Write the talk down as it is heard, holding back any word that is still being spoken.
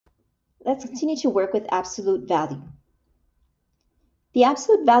Let's continue to work with absolute value. The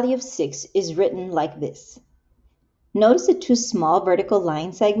absolute value of 6 is written like this. Notice the two small vertical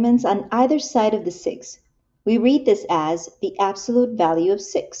line segments on either side of the 6. We read this as the absolute value of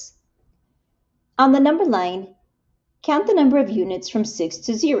 6. On the number line, count the number of units from 6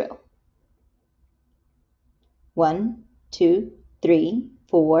 to 0. 1, 2, 3,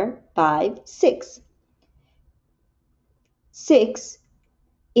 4, 5, 6. 6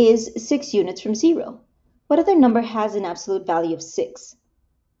 is 6 units from 0. What other number has an absolute value of 6?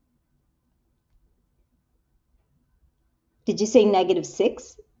 Did you say negative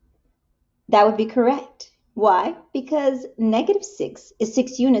 6? That would be correct. Why? Because negative 6 is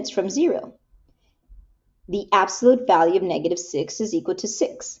 6 units from 0. The absolute value of negative 6 is equal to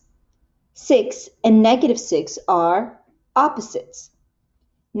 6. 6 and negative 6 are opposites.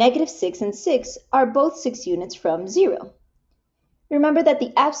 Negative 6 and 6 are both 6 units from 0. Remember that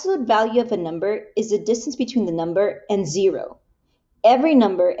the absolute value of a number is the distance between the number and 0. Every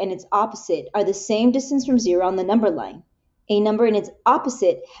number and its opposite are the same distance from 0 on the number line. A number and its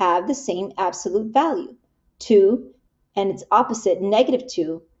opposite have the same absolute value. 2 and its opposite, negative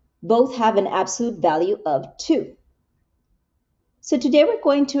 2, both have an absolute value of 2. So today we're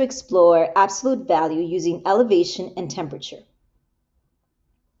going to explore absolute value using elevation and temperature.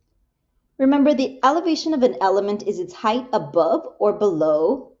 Remember, the elevation of an element is its height above or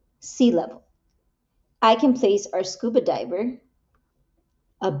below sea level. I can place our scuba diver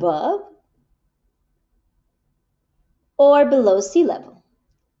above or below sea level.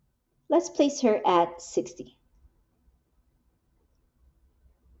 Let's place her at 60.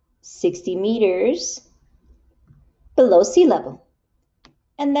 60 meters below sea level.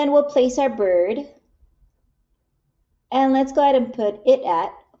 And then we'll place our bird, and let's go ahead and put it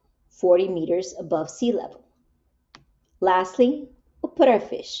at 40 meters above sea level. Lastly, we'll put our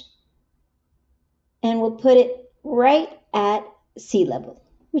fish, and we'll put it right at sea level,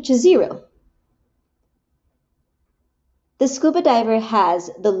 which is 0. The scuba diver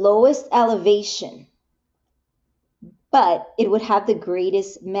has the lowest elevation, but it would have the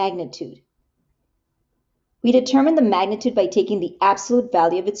greatest magnitude. We determine the magnitude by taking the absolute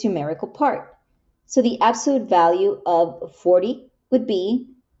value of its numerical part. So the absolute value of 40 would be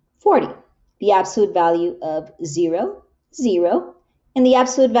 40. The absolute value of 0, 0. And the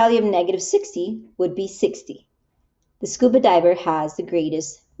absolute value of negative 60 would be 60. The scuba diver has the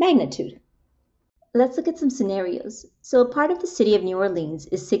greatest magnitude. Let's look at some scenarios. So a part of the city of New Orleans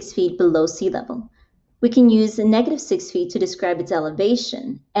is 6 feet below sea level. We can use negative 6 feet to describe its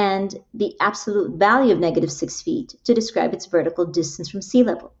elevation and the absolute value of negative 6 feet to describe its vertical distance from sea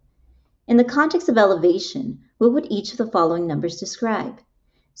level. In the context of elevation, what would each of the following numbers describe?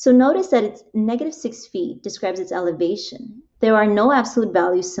 So notice that it's negative 6 feet describes its elevation. There are no absolute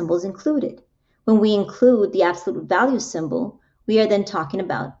value symbols included. When we include the absolute value symbol, we are then talking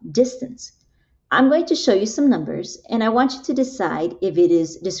about distance. I'm going to show you some numbers, and I want you to decide if it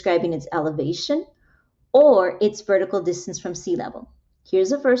is describing its elevation or its vertical distance from sea level. Here's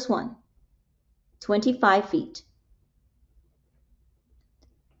the first one, 25 feet.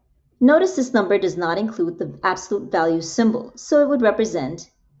 Notice this number does not include the absolute value symbol, so it would represent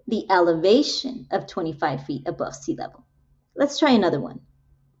the elevation of 25 feet above sea level. Let's try another one.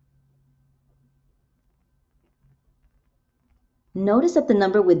 Notice that the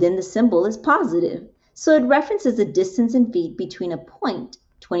number within the symbol is positive, so it references the distance in feet between a point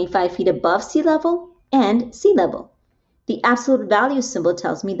 25 feet above sea level and sea level. The absolute value symbol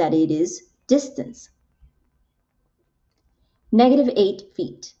tells me that it is distance. Negative 8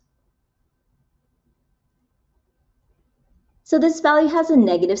 feet. So this value has a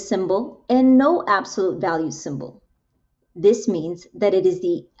negative symbol and no absolute value symbol. This means that it is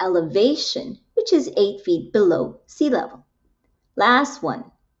the elevation, which is 8 feet below sea level. Last one.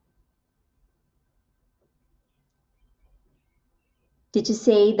 Did you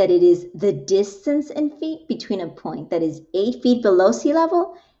say that it is the distance in feet between a point that is 8 feet below sea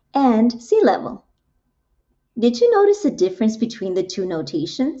level and sea level? Did you notice the difference between the two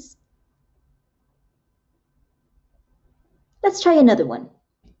notations? Let's try another one.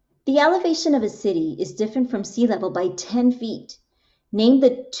 The elevation of a city is different from sea level by 10 feet. Name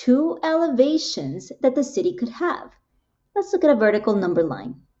the two elevations that the city could have. Let's look at a vertical number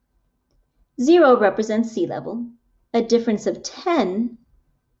line. 0 represents sea level. A difference of 10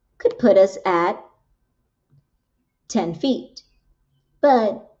 could put us at 10 feet.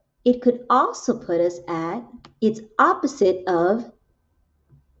 But it could also put us at its opposite of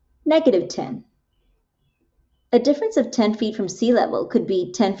negative 10. A difference of 10 feet from sea level could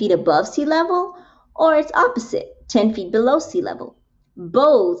be 10 feet above sea level, or its opposite, 10 feet below sea level.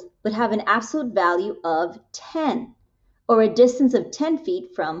 Both would have an absolute value of 10, or a distance of 10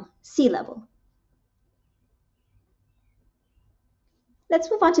 feet from sea level. Let's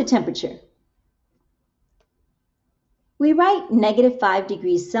move on to temperature. We write -5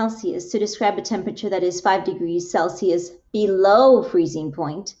 degrees Celsius to describe a temperature that is 5 degrees Celsius below freezing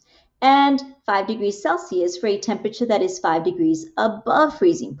point, and 5 degrees Celsius for a temperature that is 5 degrees above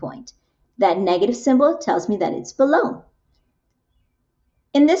freezing point. That negative symbol tells me that it's below.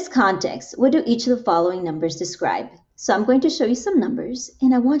 In this context, what do each of the following numbers describe? So I'm going to show you some numbers,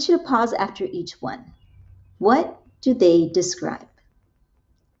 and I want you to pause after each one. What do they describe?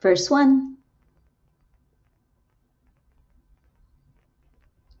 First one.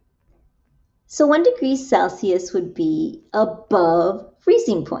 So 1 degree Celsius would be above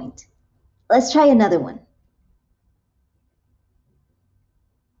freezing point. Let's try another one.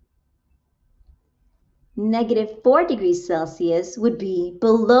 -4 degrees Celsius would be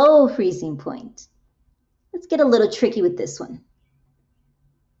below freezing point. Let's get a little tricky with this one.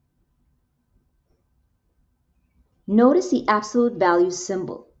 Notice the absolute value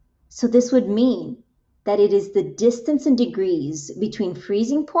symbol. So this would mean that it is the distance in degrees between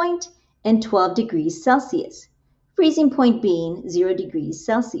freezing point and 12 degrees Celsius. Freezing point being 0 degrees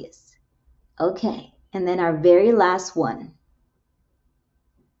Celsius. Okay, and then our very last one.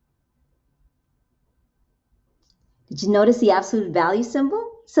 Did you notice the absolute value symbol?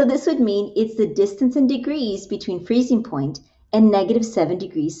 So this would mean it's the distance in degrees between freezing point and -7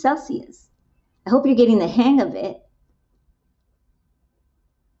 degrees Celsius. I hope you're getting the hang of it.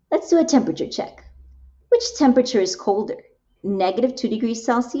 Let's do a temperature check. Which temperature is colder, -2 degrees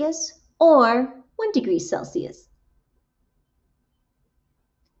Celsius or 1 degree Celsius?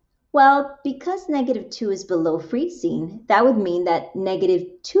 Well, because -2 is below freezing, that would mean that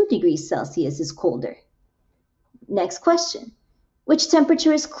 -2 degrees Celsius is colder. Next question. Which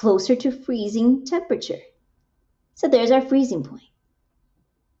temperature is closer to freezing temperature? So there's our freezing point.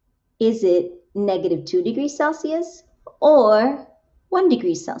 Is it -2 degrees Celsius or 1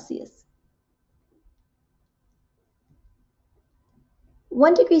 degree Celsius?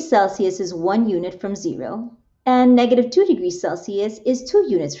 1 degree Celsius is 1 unit from 0, and -2 degrees Celsius is 2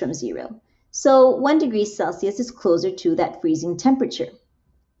 units from 0. So 1 degree Celsius is closer to that freezing temperature.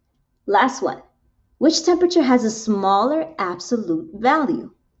 Last one. Which temperature has a smaller absolute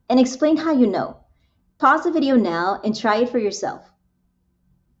value? And explain how you know. Pause the video now and try it for yourself.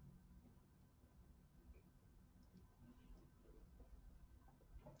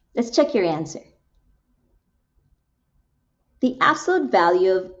 Let's check your answer. The absolute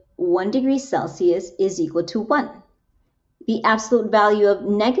value of 1 degree Celsius is equal to 1. The absolute value of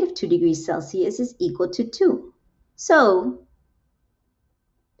 -2 degrees Celsius is equal to 2. So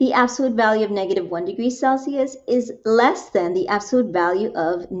the absolute value of -1 degree Celsius is less than the absolute value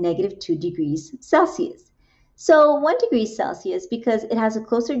of -2 degrees Celsius. So 1 degree Celsius, because it has a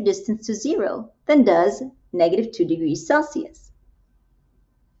closer distance to 0 than does -2 degrees Celsius.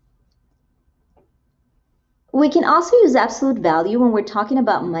 We can also use absolute value when we're talking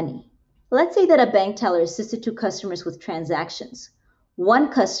about money. Let's say that a bank teller assisted two customers with transactions. One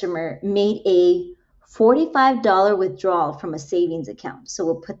customer made a $45 withdrawal from a savings account. So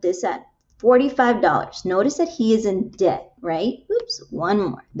we'll put this at $45. Notice that he is in debt, right? Oops, one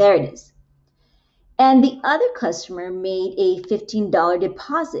more. There it is. And the other customer made a $15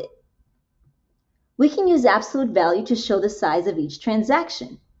 deposit. We can use absolute value to show the size of each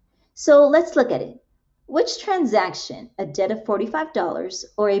transaction. So let's look at it. Which transaction, a debt of $45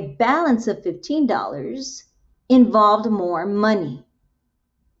 or a balance of $15, involved more money?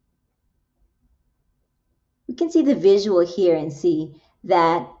 We can see the visual here and see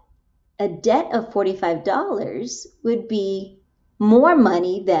that a debt of $45 would be more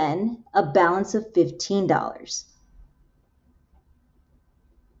money than a balance of $15.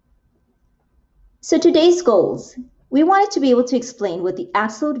 So today's goals, we wanted to be able to explain what the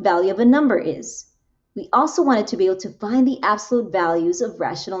absolute value of a number is. We also wanted to be able to find the absolute values of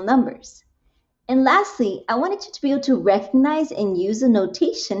rational numbers. And lastly, I wanted you to be able to recognize and use a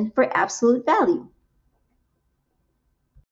notation for absolute value.